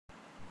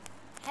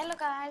Hello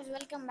guys,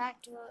 welcome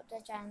back to the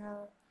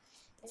channel.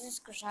 This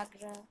is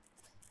Kushagra.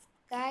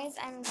 Guys,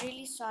 I'm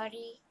really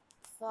sorry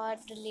for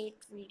the late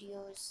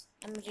videos.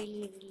 I'm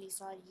really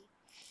sorry.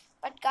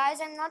 But guys,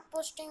 I'm not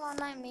posting on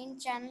my main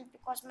channel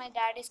because my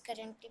dad is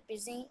currently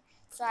busy.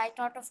 So I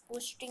thought of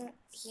posting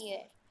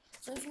here.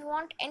 So if you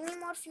want any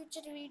more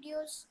future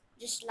videos,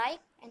 just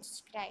like and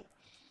subscribe.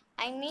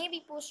 I may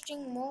be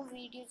posting more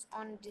videos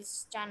on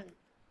this channel.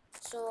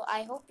 So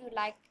I hope you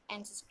like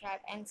and subscribe,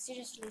 and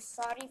seriously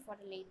sorry for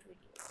the late videos.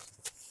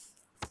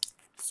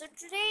 So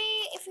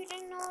today, if you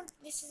didn't know,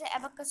 this is an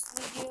abacus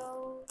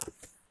video.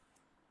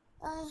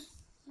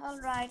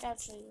 Alright, I'll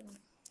show you.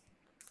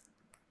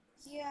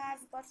 Here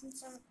I've gotten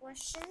some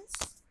questions.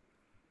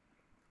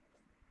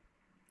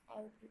 I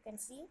hope you can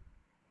see.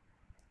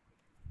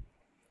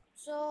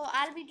 So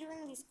I'll be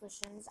doing these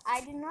questions. I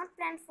did not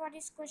plan for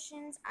these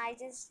questions. I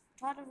just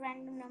thought of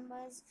random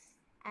numbers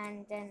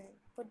and then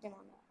put them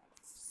on the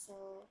abacus.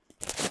 So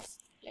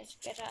let's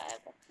get our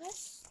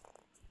abacus.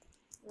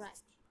 Right.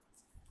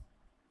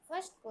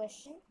 First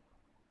question.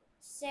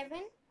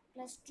 7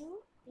 plus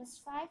 2 plus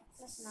 5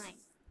 plus 9.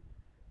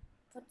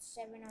 Put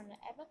 7 on the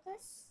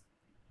abacus.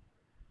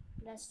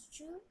 Plus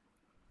 2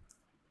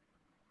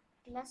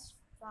 plus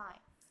 5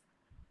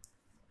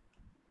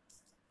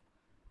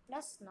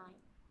 plus 9.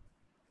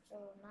 So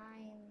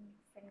 9,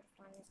 friend of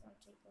 9 is going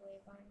to take away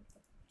 1,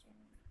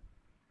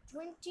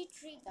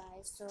 23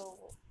 guys. So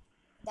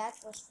that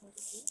was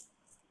 23.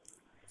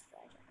 Let's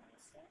write it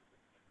answer.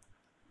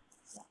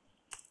 Yeah.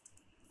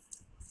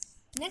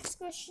 Next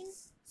question.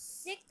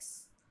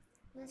 6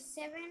 plus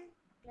 7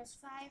 plus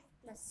 5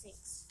 plus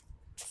 6.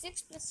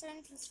 6 plus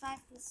 7 plus 5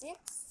 plus 6.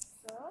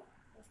 So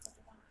let's put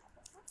it on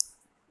abacus.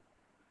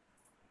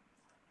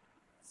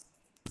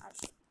 I'll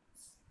show you.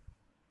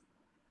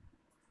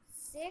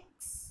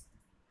 6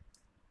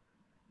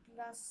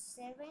 plus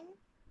 7.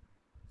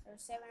 So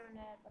 7 on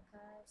the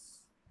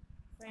abacus.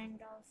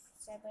 Friend of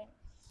 7.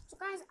 So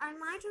guys, I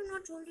might have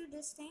not told you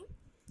this thing.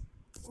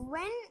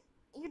 When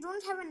you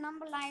don't have a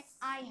number like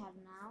I have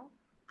now,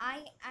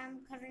 I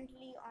am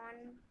currently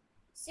on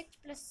 6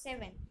 plus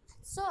 7.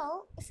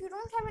 So if you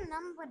don't have a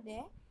number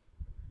there,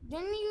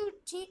 then you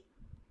take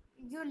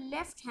your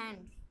left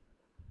hand,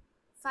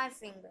 5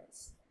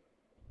 fingers.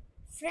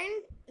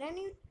 Friend, then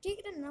you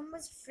take the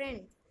numbers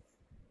friend.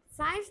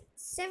 5,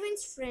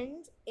 7's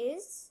friend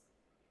is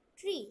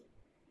 3.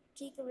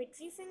 Take away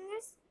 3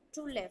 fingers,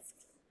 2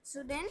 left.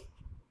 So then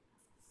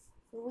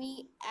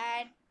we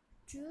add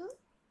 2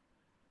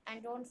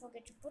 and don't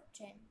forget to put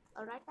 10.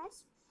 Alright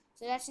guys?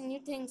 So that's a new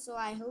thing, so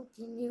I hope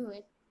you knew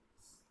it.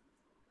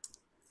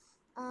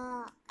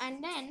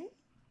 And then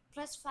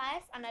plus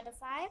 5, another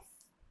 5.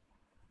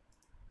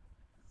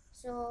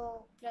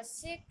 So plus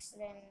 6,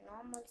 then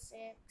normal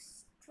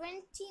 6.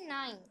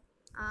 29.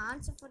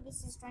 Answer for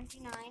this is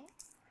 29.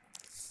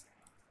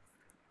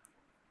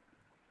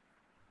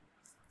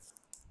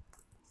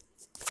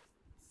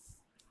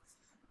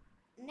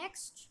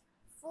 Next,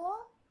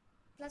 4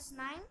 plus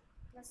 9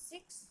 plus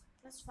 6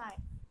 plus 5.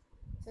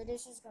 So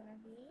this is gonna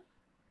be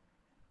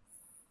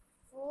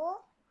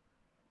 4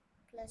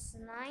 plus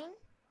 9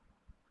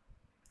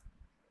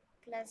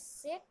 plus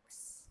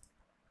 6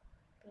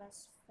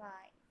 plus 5.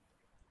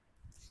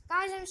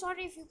 Guys, I'm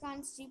sorry if you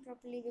can't see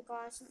properly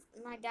because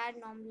my dad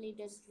normally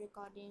does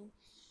recording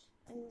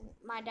and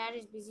my dad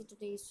is busy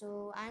today,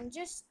 so I'm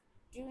just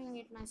doing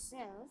it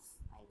myself,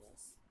 I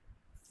guess.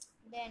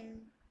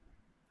 Then,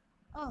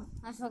 oh,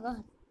 I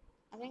forgot.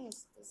 I think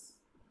it's this.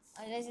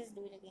 Let's just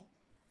do it again.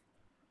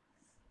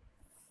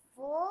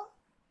 4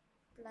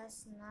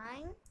 plus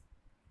 9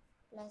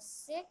 plus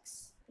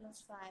 6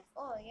 plus 5.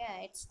 Oh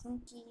yeah, it's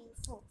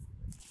 24.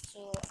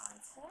 So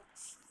answer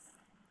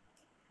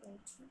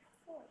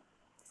 24.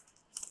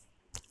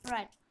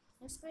 Right,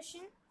 next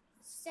question.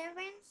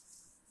 7,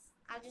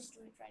 I'll just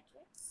do it right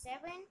here.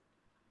 7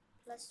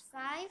 plus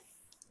 5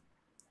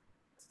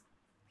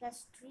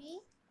 plus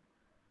 3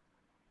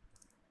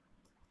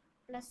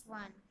 plus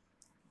 1.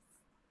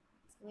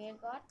 We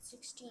have got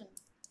 16.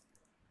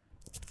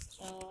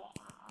 So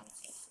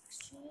answer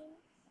 16.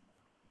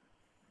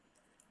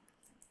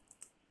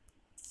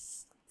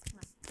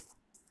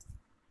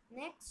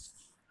 Next,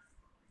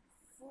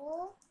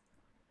 4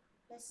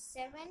 plus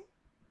 7.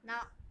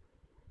 Now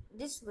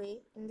this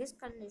way, in this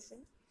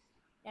condition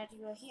that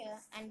you are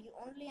here and you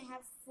only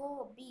have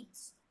 4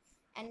 beads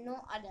and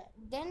no other,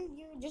 then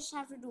you just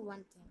have to do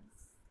one thing.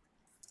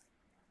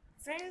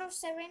 Friend of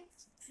 7,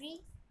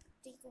 3.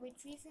 Take away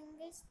 3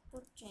 fingers,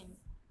 put 10.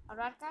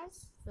 Alright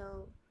guys,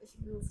 so if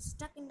you're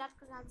stuck in that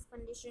kind of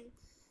condition,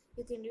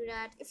 you can do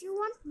that. If you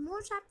want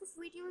more type of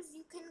videos,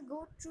 you can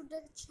go to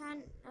the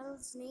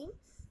channel's name.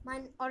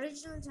 My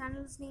original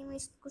channel's name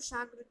is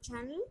Kushagra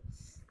channel.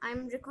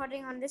 I'm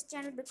recording on this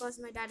channel because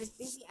my dad is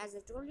busy, as I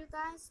told you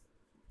guys.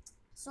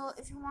 So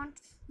if you want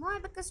more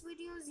abacus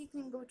videos, you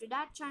can go to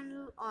that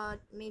channel,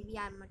 or maybe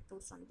I might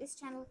post on this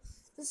channel.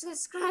 So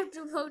subscribe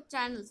to both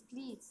channels,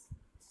 please.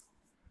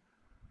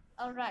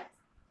 Alright,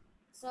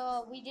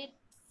 so we did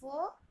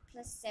 4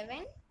 plus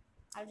 7.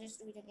 I'll just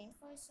do it again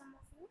for some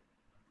of you.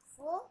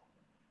 4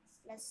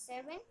 plus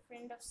 7.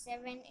 Friend of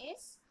 7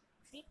 is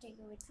 3. Take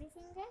away 3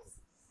 fingers.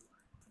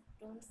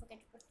 Don't forget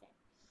to put 10.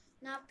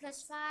 Now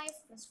plus 5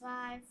 plus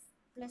 5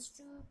 plus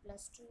 2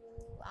 plus 2.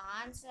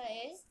 Our answer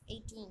is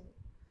 18.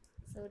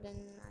 So then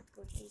I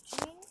put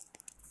 18.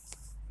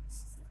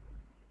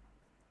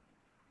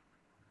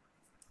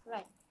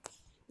 Right.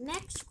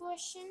 Next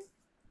question.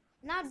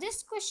 Now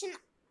this question,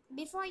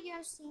 before you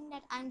have seen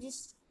that I'm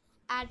just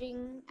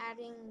adding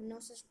no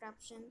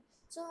subtraction.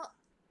 So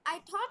I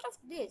thought of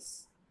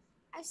this.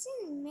 I've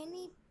seen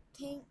many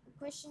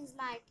questions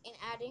like in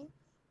adding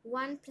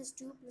 1 plus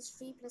 2 plus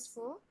 3 plus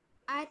 4.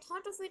 I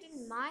thought of it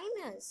in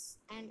minus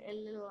and a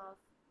little of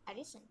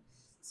addition.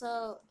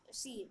 So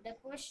see, the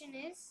question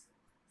is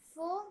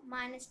 4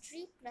 minus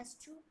 3 plus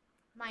 2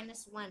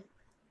 minus 1.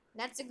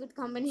 That's a good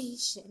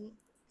combination.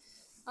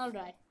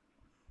 Alright.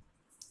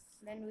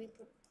 Then we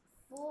put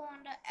 4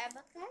 on the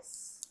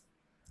abacus.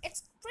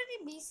 It's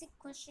pretty basic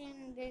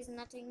question. There's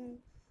nothing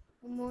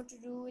more to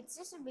do. It's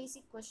just a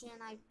basic question.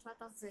 I thought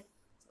of it,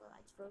 so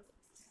I wrote it.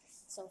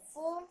 So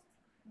 4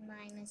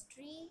 minus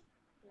 3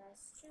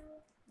 plus 2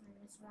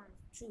 minus 1.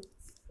 2.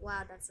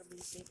 Wow, that's so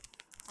basic.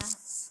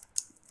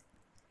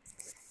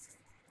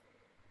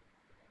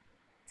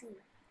 2.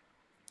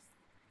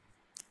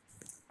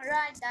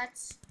 Alright,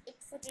 that's it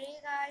for today,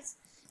 guys.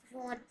 If you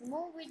want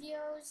more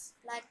videos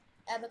like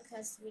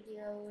abacus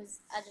videos,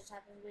 other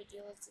type of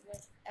videos,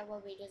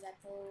 whatever videos I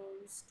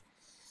post,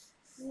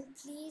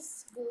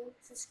 please go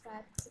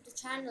subscribe to the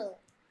channel.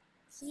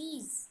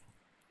 Please.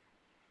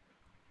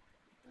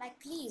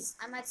 Please.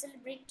 I might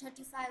celebrate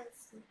 35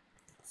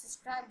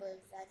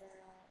 subscribers. I don't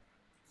know.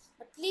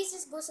 But please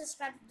just go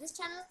subscribe to this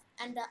channel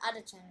and the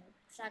other channel,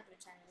 Shagler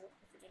channel,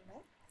 if you didn't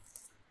know.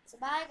 So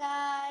bye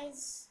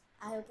guys.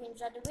 I hope you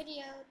enjoyed the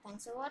video.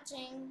 Thanks for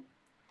watching.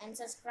 And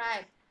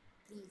subscribe,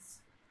 please.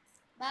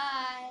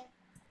 Bye.